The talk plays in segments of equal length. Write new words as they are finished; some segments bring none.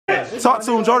Talk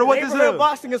to him, Jordan. What this Neighborhood is?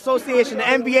 Boxing Association, the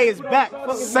NBA is back.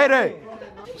 Say that.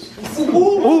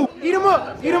 Ooh. Eat him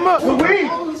up. Eat him up. No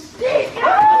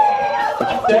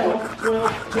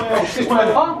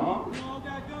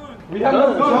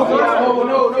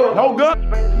good.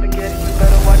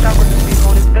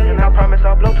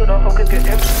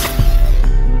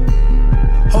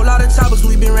 Whole lot of topics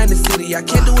we been around the city. I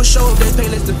can't do a show if they pay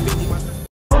less than 50.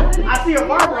 I see a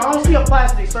barber. I don't see a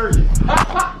plastic surgeon.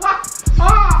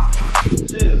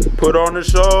 Put on the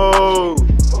show.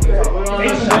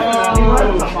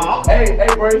 Hey,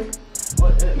 Bray.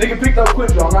 Nigga picked up quick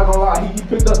though. I'm not gonna lie. He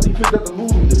picked up the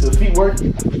movement. The feet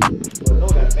working.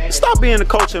 Stop being the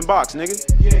coach in box, nigga.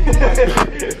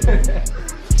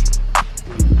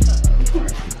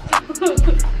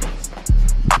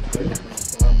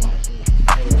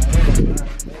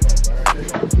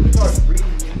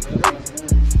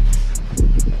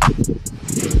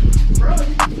 Bro, you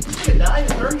can die in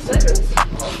 30 seconds.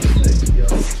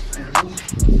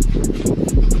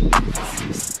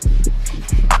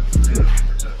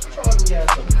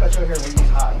 Cut your hair when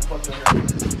you're hot. You fuck your hair.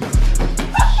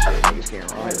 Shit, niggas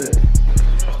can't run.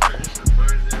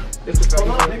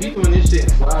 He doing this shit in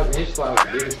slides and his slides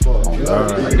big as fuck.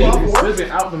 Slipping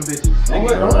out them bitches.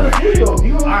 Alright,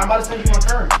 I'm about to send you on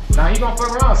current. Now he gonna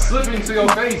fuck around, slipping into your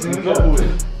face and go with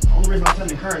it. The only reason I'm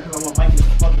sending current because I want Mikey to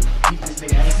fucking beat this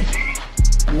nigga ass.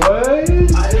 What?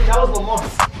 That was Lamar.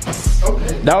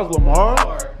 Okay. That was Lamar?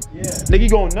 Yeah. Nigga, you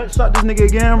gonna nut shot this nigga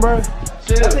again, bro?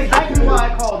 That's exactly why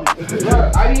I called you.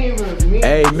 Bro, I didn't even mean.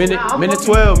 Hey, minute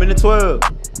 12, minute 12.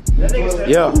 That nigga said,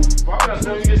 yeah. Why would I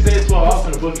tell you to say it to off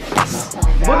in the book?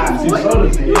 What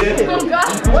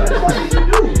the fuck did you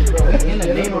do? In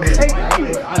the name of the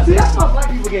See, that's why black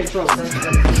people get in trouble.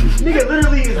 Nigga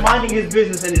literally is minding his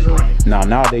business and is running. Nah,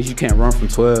 nowadays you can't run from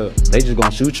 12. They just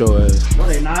gonna shoot your ass. No,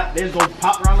 they not. They just gonna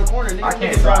pop around the corner. Nigga, I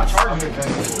can't drive charge.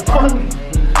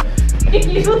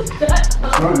 You shut up.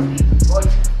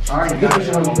 Alright, that's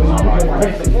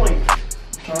the point.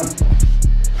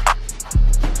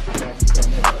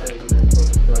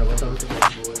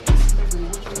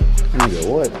 Nigga,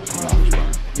 what?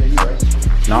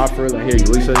 Nah, for real, I hear you.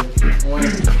 What you say?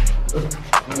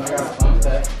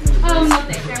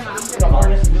 Nothing. Never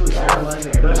mind.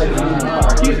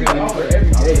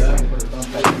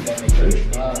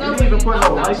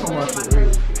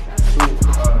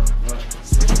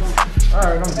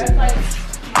 Alright, I'm dead.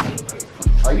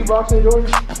 Are you boxing,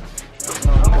 Jordan?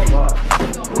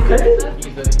 Okay.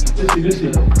 This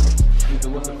is.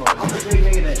 What's it called? I'm the big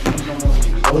nigga that you don't know what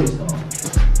he's doing.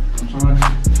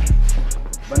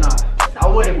 But nah, I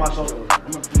would if my shoulder was.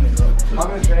 I'm a female, bro.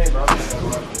 I'm in pain, bro.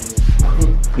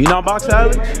 You not boxing,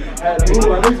 Alex?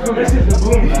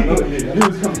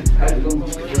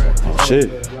 Oh, shit.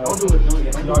 Don't do it.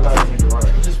 Y'all gotta take it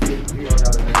right. Just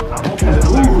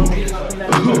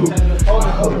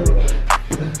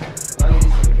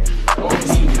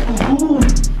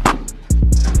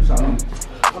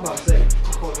I'm about to say,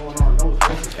 what's going on?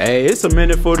 Hey, it's a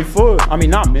minute 44. I mean,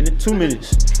 not minute, 2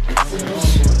 minutes.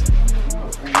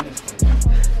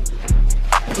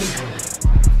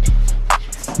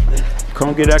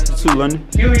 Come get after 2, London.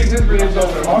 He leaves his videos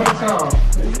over all the time.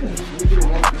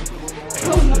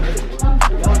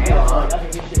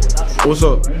 What's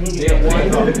up?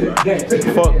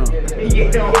 Fuck no.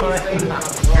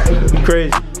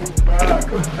 Crazy.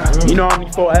 You know how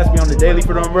many folks ask me on the daily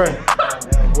for them, bro?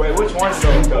 Wait, which one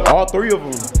though? All 3 of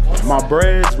them. My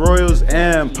breads, royals,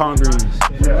 and pound greens.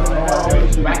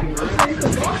 Let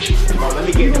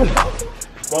me get it.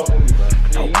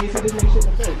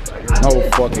 No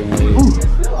fucking way.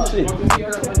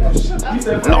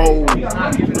 No,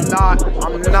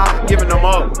 I'm not giving them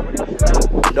up.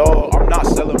 No, I'm not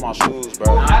selling my shoes,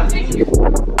 bro.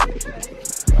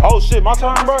 Oh shit, my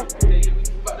turn, bro.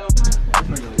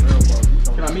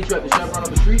 Can I meet you at the Chevron up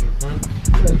the street?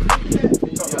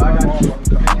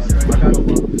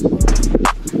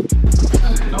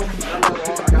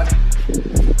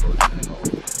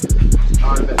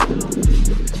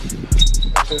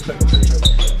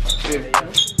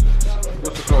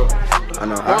 I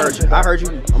know. I heard you.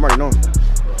 I'm already knowing.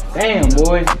 Damn,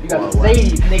 boy, you got the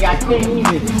stage, nigga. I can't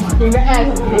even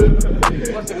ask you.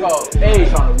 What's it called? Hey,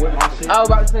 I was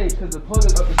about to say, because the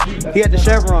police up the street. He had the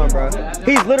Chevron, bro.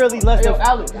 He's literally less than.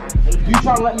 Alex, you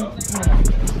trying to let me?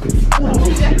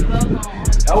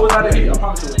 That was out of here. I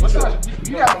promise you. What's up?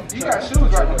 You got shoes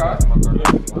right, Makai.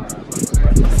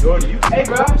 Hey,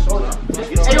 bro.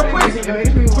 Hey, yo, Quincy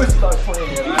start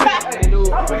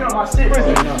playing. I'm picking up my shit.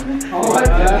 What?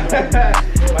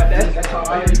 That's how I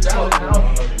am.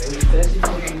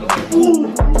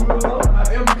 Ooh.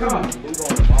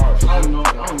 I don't know.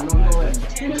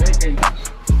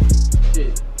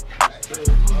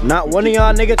 Not one of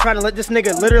y'all nigga trying to let this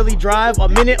nigga literally drive a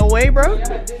minute away, bro.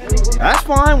 That's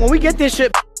fine. When we get this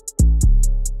shit.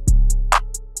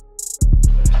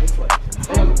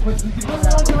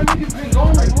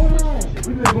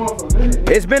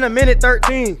 It's been a minute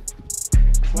 13.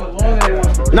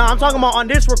 Nah, I'm talking about on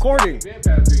this recording.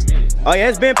 Oh yeah,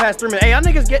 it's been past 3 minutes. Hey, y'all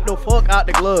niggas get the fuck out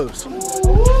the gloves.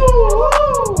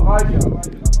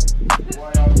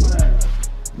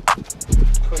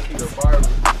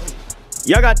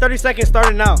 Y'all got 30 seconds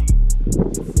starting now.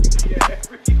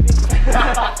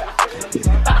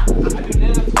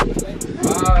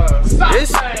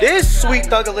 This sweet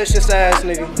thugalicious ass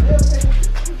nigga.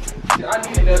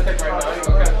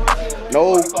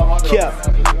 No cap.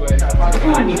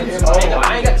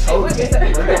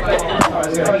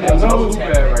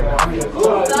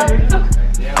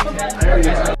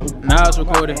 Now it's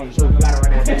recording. So know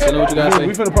what you gotta say.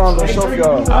 We finna put on the show,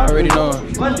 y'all. I already know. I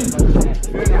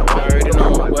already know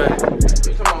what.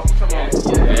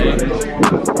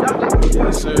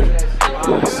 Yes, sir.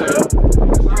 Yes, sir.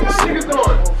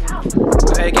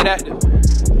 Hey, get active.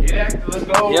 Get active, let's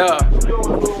go. Yeah.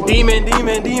 Demon.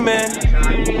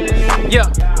 Yeah.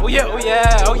 Oh yeah, oh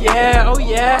yeah, oh yeah, oh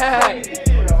yeah.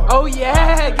 Oh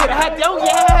yeah, get active, oh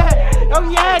yeah. Oh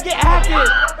yeah, get active.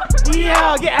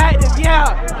 Yeah, get active,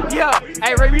 yeah.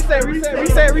 Hey, Ray, reset,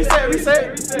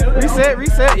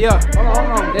 yeah.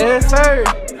 Yes, sir.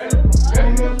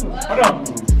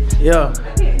 Yeah.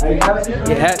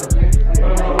 Get active.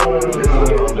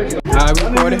 Alright, we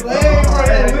recording. Go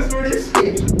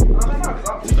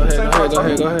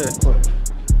ahead.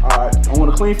 Alright, I want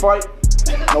a clean fight.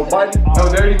 No biting. No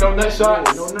dirty, no nut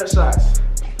shots. No nut shots.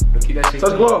 Keep that shit.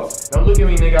 Touch gloves. Don't look at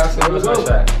me, nigga. I said no nut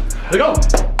shot. Let's go.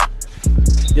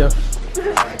 Yeah.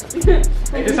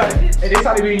 Hey, this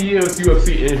how they be in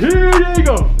UFC. And here you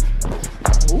go.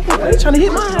 Ooh, they trying to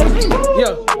hit mine.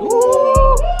 Yeah.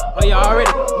 Ooh. Oh, y'all already.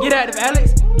 Get active,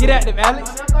 Alex. Get active, Alex.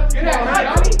 Get active,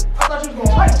 Johnny. I thought you was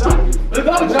gonna fight, Johnny. Let's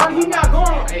go, Johnny. He not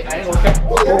going. Hey, I ain't gonna catch.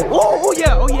 Oh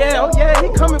yeah. He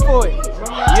coming for it.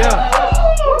 Yeah.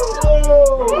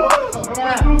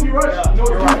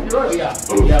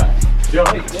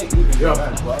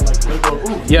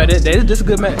 Yeah, this is a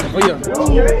good match. Oh yeah.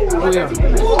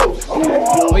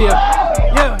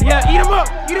 Yeah. Eat him up.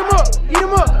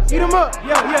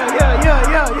 Yeah.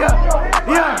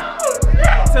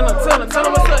 Tell him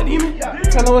what's up, demon.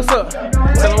 Tell him what's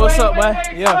up, boy.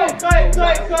 Yeah. Cut.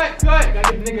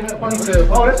 Got this nigga funny self.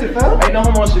 Oh, that's it, fam. Hey, no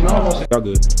homo shit. Y'all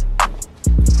good.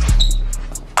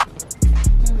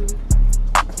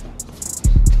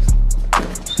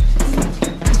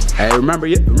 Hey, remember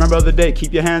the other day,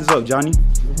 keep your hands up, Johnny.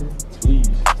 Please.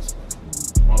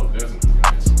 Oh, definitely.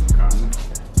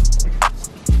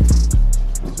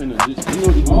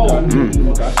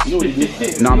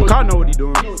 Nah, Makai know what he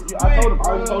doing.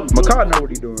 Makai know what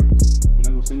he doing. We're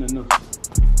not gonna say nothing else.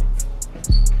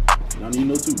 Johnny, you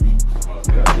know too.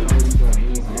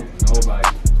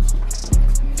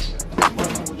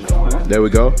 There we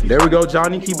go,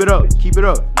 Johnny. Keep it up.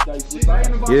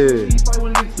 Yeah.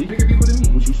 Bigger people than me.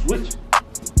 Once you switch,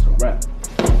 it's a wrap.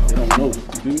 They don't know.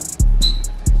 You feel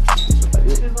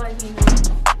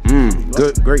me?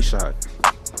 Good, great shot.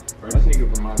 This nigga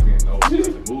reminds me of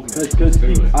Because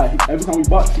every time we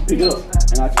box, he pick it up.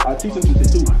 And I teach him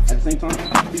this too. At the same time,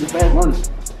 he's a fast learner.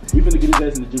 We finna get his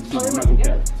ass in the gym too. I'm not gonna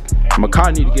carry.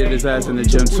 Makai need to get his ass in the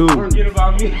gym too. Forget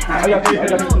about me. I got you.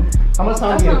 How much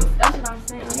time do you have? That's what I'm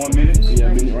saying. 1 minute? Yeah, a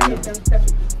minute right now.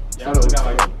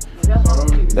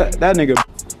 That nigga.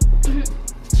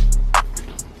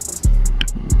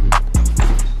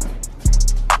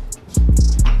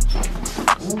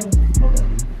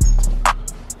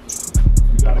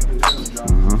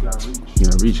 You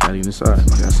gotta reach, gotta get inside.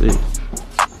 Like I said.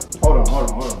 Hold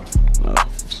on.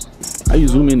 How you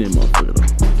zoom in there, motherfucker, though?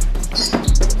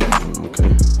 Okay.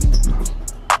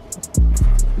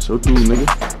 It's your tool, nigga.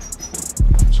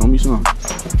 Show me some.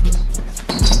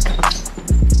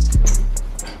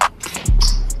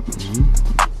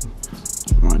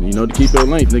 All right, you know to keep your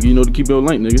length,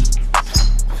 nigga.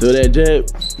 Feel that jab,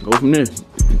 go from there.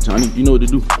 Johnny, you know what to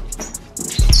do.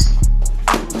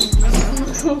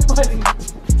 So funny.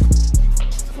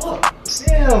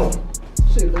 Damn.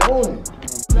 Shit, they're on.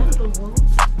 That's the one.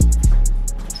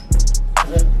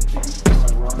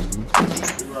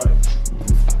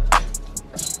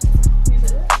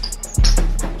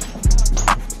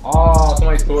 Oh,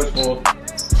 somebody's storage full.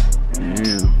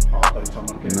 Damn.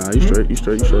 Nah, you straight.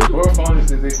 Whoever phone is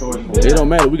they storage full. It don't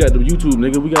matter, we got the YouTube,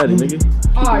 nigga. We got it, nigga.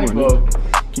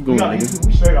 Keep going, nigga.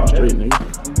 We straight off. Straight, nigga.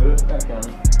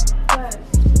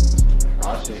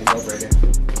 Oh shit, he's over right here.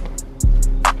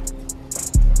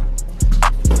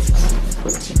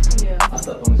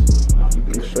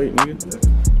 straight, nigga.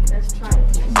 Let's try it.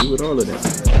 Do with all of that.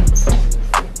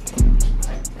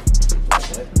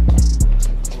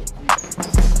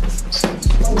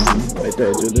 Like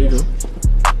that, Jill. There you go.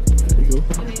 There you go.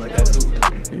 Like that, too.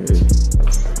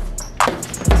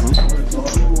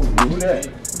 Yeah.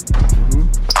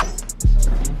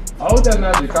 I hope that's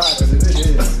not the car, because it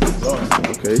is.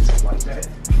 Okay.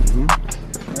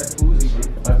 That's Uzi.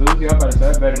 That's Uzi. I'm about to say,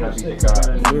 that better not be the car.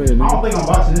 Go ahead, I don't nigga. think I'm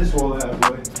boxing this roll out,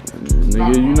 boy.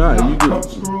 Nigga, you not. You Cup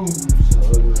good. screws.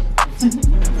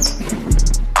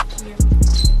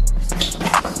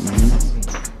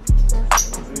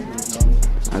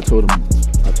 I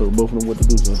told both of them what to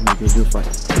do, so let's make it a good fight.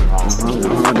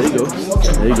 There you go.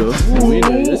 There you go.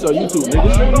 This on YouTube,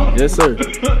 nigga. Yes, sir.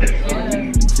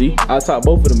 See, I taught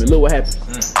both of them, and look what happened.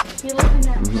 He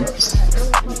looking at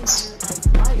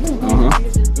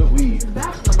Good weed.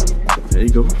 There you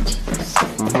go.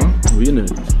 We in there.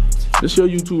 This your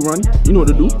YouTube, Ronnie. You know what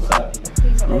to do.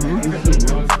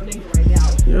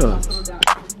 Yeah.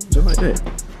 Just like that.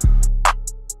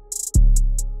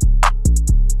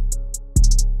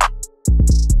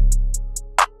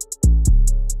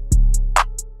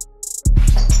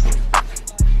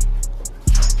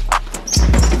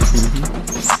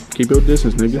 Keep your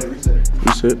distance, nigga.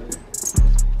 Reset.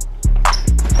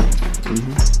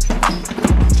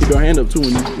 Keep your hand up too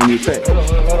when you attack.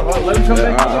 Let him come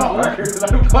back.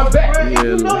 Let him come back. Yeah,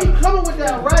 You know you coming with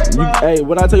that right, bro. hey,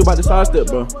 what I tell you about the side step,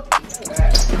 bro?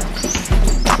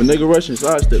 If a nigga rushing,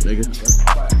 side step, nigga.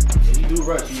 You do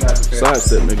rush, you got to Side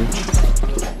step, nigga.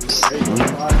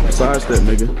 Side step,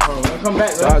 nigga. come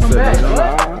back. Side step, nigga.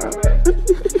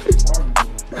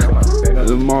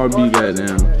 Lamar B,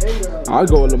 goddamn. I'll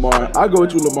go with Lamar. I'll go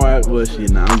with you, Lamar. Well,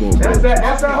 shit, nah, I'm going back.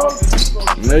 That's that hoe.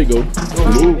 There you go.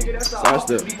 Move. Side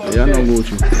step. Yeah, I know I'm going with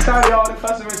you. Sorry, all the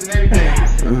customers and everything.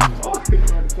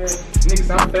 Niggas,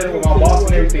 I'm better with my boss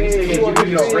and everything. These niggas give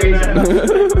me no raise.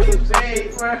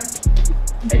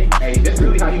 Hey, this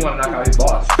really how you want to knock out his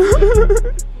boss.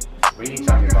 What you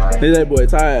talking about? Hey, that boy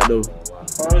tired, though.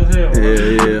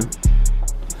 Yeah.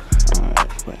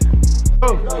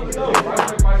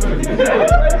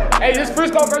 Hey, this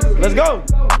Frisco versus. Let's go.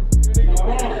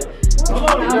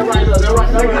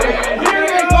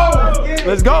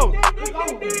 Let's go.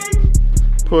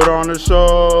 Put on the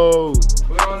show.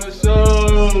 Put on the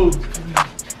show.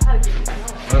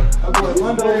 Put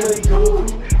on the show.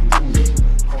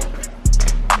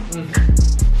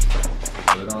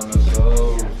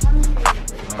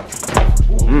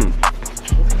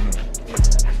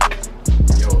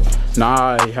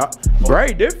 Nah,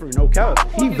 Bray different, no cap.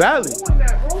 He valid.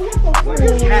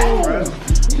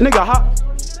 Nigga hot.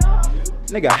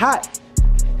 Nigga hot.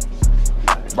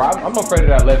 Bro, I'm afraid of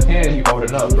that left hand you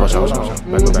holding up. Watch out.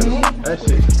 Back up. That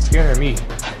shit scaring me.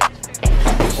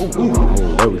 Oh,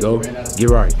 there we go. Get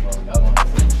right.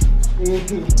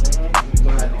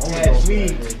 Catch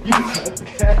me.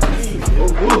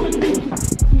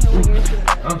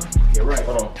 Get right.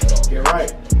 Hold on. Get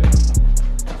right.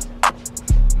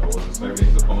 No one's serving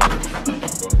his opponent.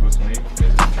 Goes to a swing.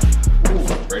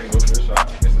 Brady goes to a shot.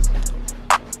 Misses.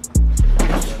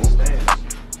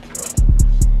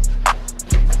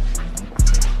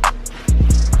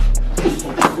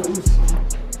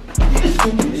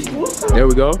 There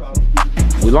we go.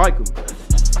 We like him.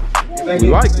 We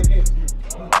like him.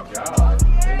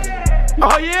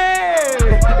 Oh yeah!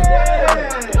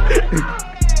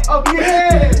 Oh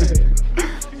yeah!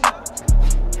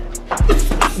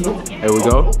 There we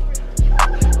go.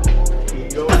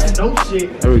 No shit.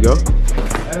 There we go.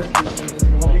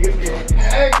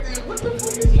 Hey, what the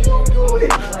fuck is you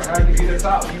doing? I can be the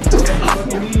top. You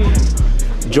fucking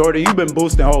need. Jordy, you been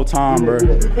boosting the whole time, bro.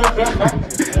 Bro,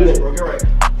 get right.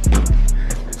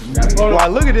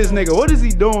 Like, look at this nigga. What is he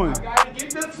doing? Gotta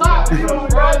get the top,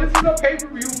 bro. This is a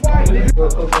pay-per-view fight.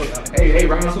 Hey,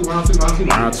 round two.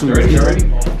 Round two. You ready?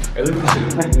 Hey, look at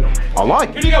this shit. I like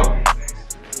it. Here you go.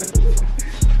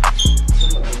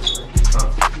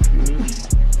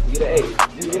 Get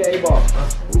an A ball.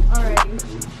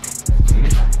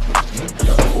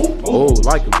 Oh,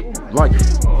 like him. Like him.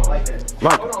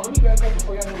 Like him.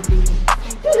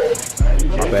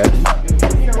 My bad.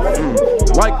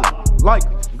 Like him. Like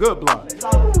him. Good block. Get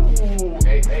out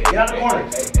the corner.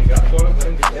 Get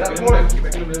out the corner. Get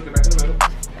back in the middle. Get back in the middle.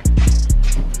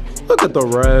 Look at the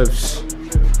refs.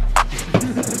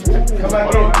 Come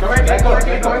back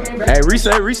in. Hey,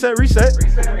 reset. Reset.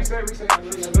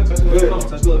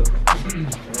 That's good.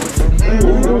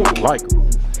 Like him.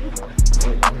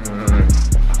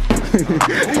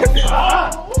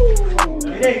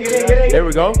 Get in. There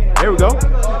we go.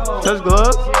 Touch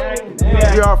gloves.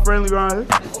 We are friendly around here.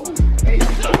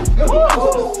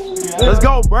 Let's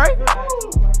go, Bray.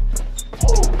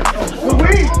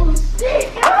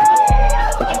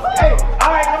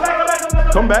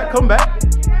 Come back.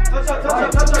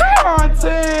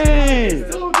 Content.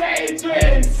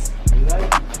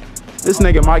 This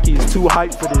nigga Mikey is too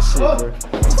hyped for this shit, bro.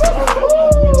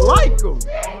 We like him.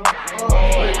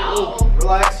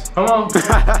 Relax. Come on.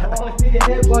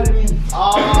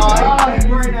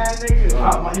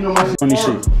 Funny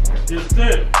shit. Just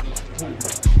it.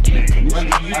 You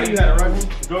had it right?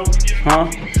 Go. Huh?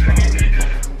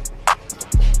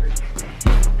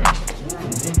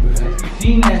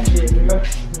 Seen that shit, bro.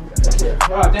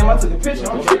 Oh, damn, I took a picture.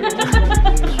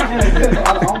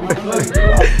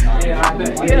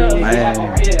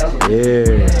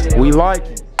 Yeah. We like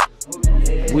it.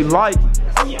 We like it.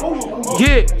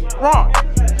 Get right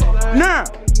now.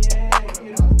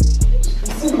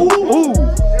 Ooh.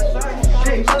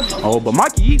 Oh, but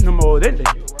Mikey eating them all, didn't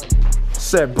they?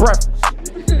 Said breakfast.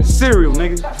 Cereal,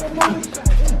 nigga.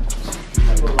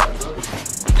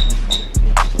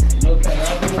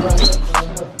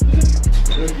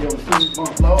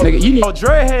 Nigga, you know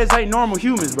dreadheads ain't normal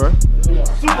humans, bro.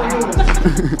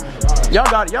 y'all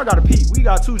got to peep. We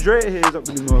got 2 dreadheads up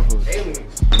in the motherfuckers.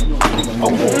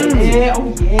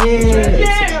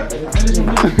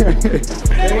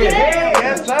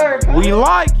 Yes, sir. We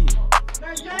like it.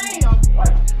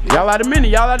 Y'all out a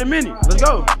minute. Let's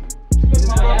go.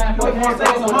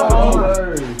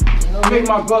 Make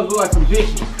my gloves look like some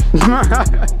bitches. Come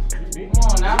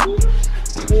on now.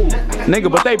 Nigga,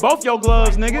 but they both your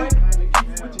gloves, nigga.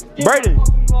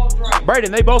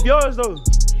 Brayden, they both yours though.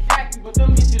 Exactly, but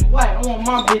them bitches white. I want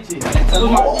my bitches.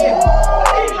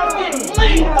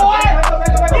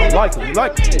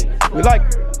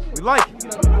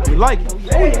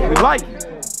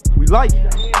 We like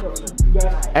it.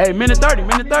 Hey, minute 30.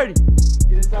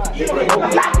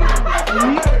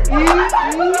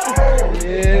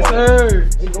 Yes, sir.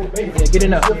 Yeah, get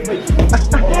enough.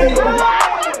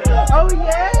 Oh,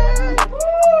 yeah.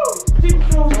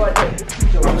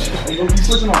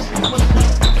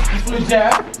 Split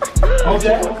jab.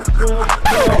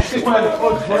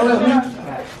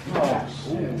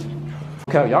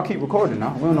 Okay, y'all keep recording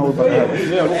now. We don't know what's about to happen.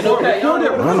 We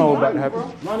don't know what's about to happen.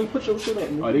 Money, put your shit up.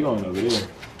 Oh, they going over there.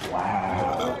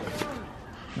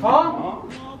 Huh?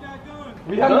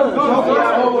 We have no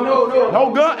gun.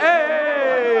 No gun.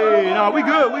 Hey, nah, we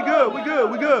good.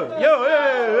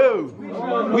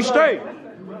 Yo. We straight.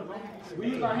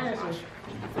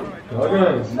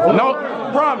 No,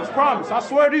 promise. I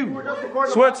swear to you.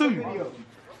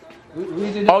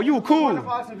 Oh, you cool. I'm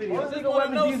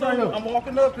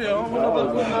walking up here.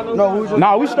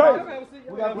 Nah, we straight.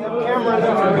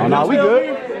 Oh, nah, we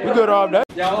good. We good all day.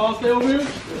 Y'all all stay over here?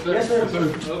 Yes, sir.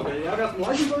 Okay, y'all got some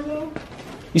license on y'all?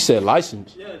 You said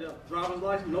license. Yeah, the driver's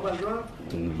license. Nobody drive?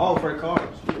 Oh, for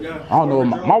cars. Yeah. I don't know.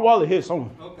 My wallet hit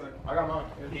somewhere. Okay. I got mine.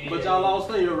 But y'all all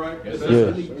stay here, right? Yes,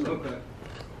 sir. Okay.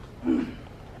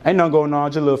 Ain't nothing going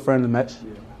on. Just a little friendly match.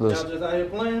 Y'all just out here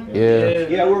playing? Yeah.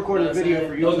 Yeah, we're recording a video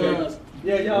for you.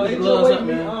 Yeah, y'all hit your way,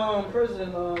 man.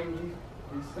 President,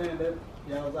 he's saying that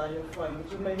y'all was out here fighting.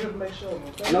 But just make sure,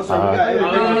 okay? No, sir, we got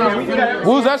everything.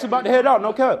 We was actually about to head out.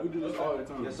 No cap.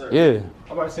 Yes, sir. Yeah.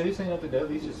 I'm about to say, this ain't nothing at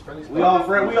least just friendly. We all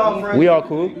friends. We all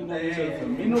cool.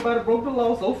 Ain't nobody broke the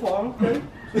law so far, okay?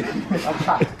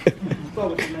 So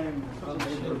what's your name?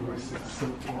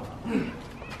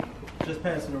 Just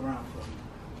pass it around for me.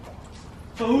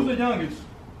 So who's the youngest?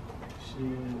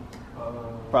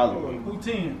 Probably. Who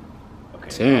 10?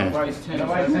 10.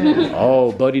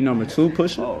 Oh, buddy number 2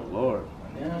 pushing? Oh, Lord.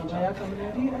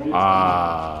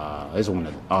 It's one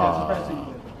of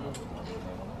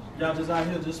Y'all just out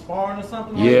here just sparring or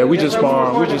something? yeah, we just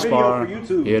recording sparring. a video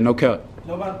for YouTube. Yeah, no cap.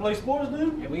 Nobody play sports,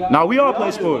 dude? Nah, we all play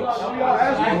sports.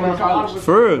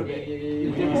 For real.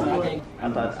 I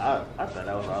thought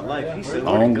that was our life. He said,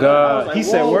 Oh God. He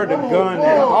said, where the gun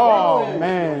at? Oh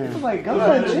man. like,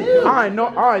 God, chill. I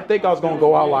didn't think I was gonna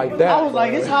go out like that. I was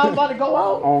like, it's how I'm about to go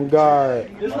out. On God.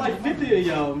 There's like 50 of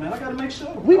y'all, man. I gotta make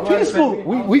sure. We peaceful.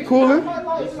 We coolin'.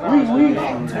 We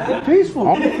peaceful.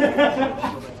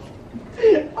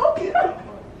 Okay.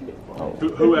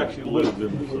 Who actually lives in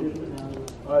the subdivision?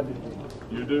 I do.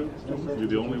 You do? You're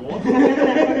the only one?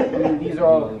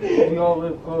 We all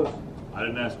live close. I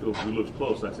didn't ask who lives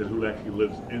close. I said who actually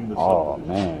lives in the Oh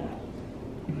subdivision. man.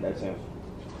 That's him.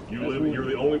 You're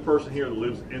the only person here that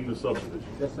lives in the subdivision.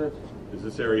 Yes, sir. Is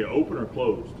this area open or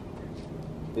closed?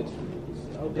 It's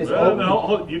No, you guys don't know.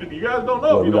 What, You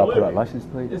we don't gotta put our live license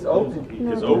plate? It's open.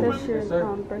 No, It's that's open? your Yes, sir.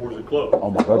 or is birthday. it closed?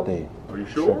 On my birthday. Are you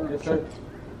sure? Yes, sir.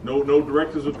 No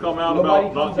directives have come out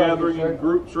about not gathering in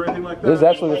groups or anything like that? This is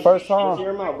actually the first time.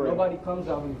 Nobody comes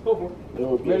out here.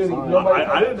 Literally,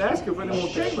 I didn't ask if anyone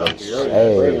came out here.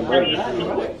 Hey.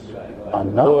 I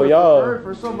know, y'all.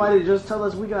 For somebody to just tell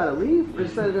us we gotta leave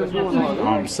instead of just going on.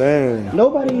 I'm saying.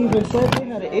 Nobody even said they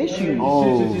had an issue.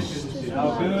 Oh.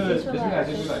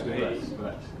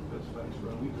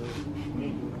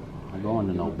 I'm going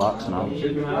to no box now.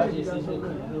 Everybody just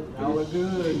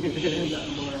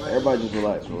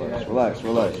relax.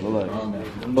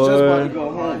 Boy,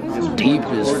 It's deep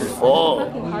as fuck.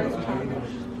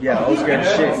 Yeah, I was scared of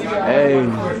shit. Hey.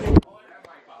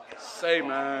 Say,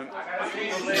 man.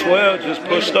 12 just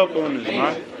pushed up on this,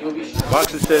 man.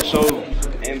 Boxing said show.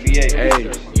 NBA. Hey.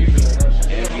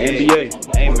 NBA.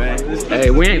 Hey, man. Hey,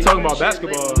 we ain't talking about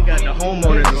basketball. We got the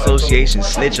homeowners association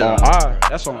snitching on us.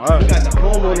 That's on us. We got the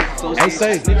homeowners association Hey,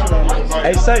 say. snitching on us.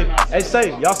 Hey, say.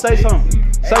 Y'all say something.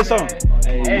 Say something.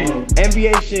 Hey,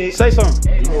 NBA shit. Say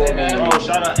something. Oh,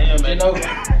 shout out AMA.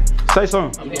 Say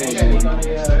something.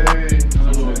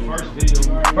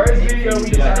 First video we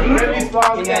got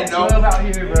 12 out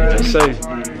here, bro. Say.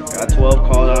 Got 12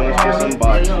 called on us for some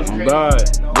boxing. Oh God.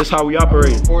 This how we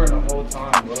operate. Recording the whole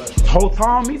time, bro. Whole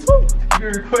time, me too. You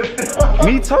recorded it.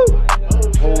 Me too.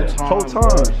 Whole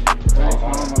time.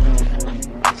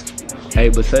 Hey,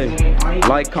 but say,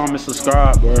 like, comment,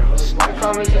 subscribe, bro.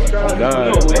 Comment, subscribe.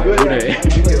 God, do that.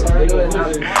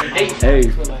 Hey,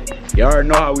 y'all already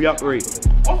know how we operate.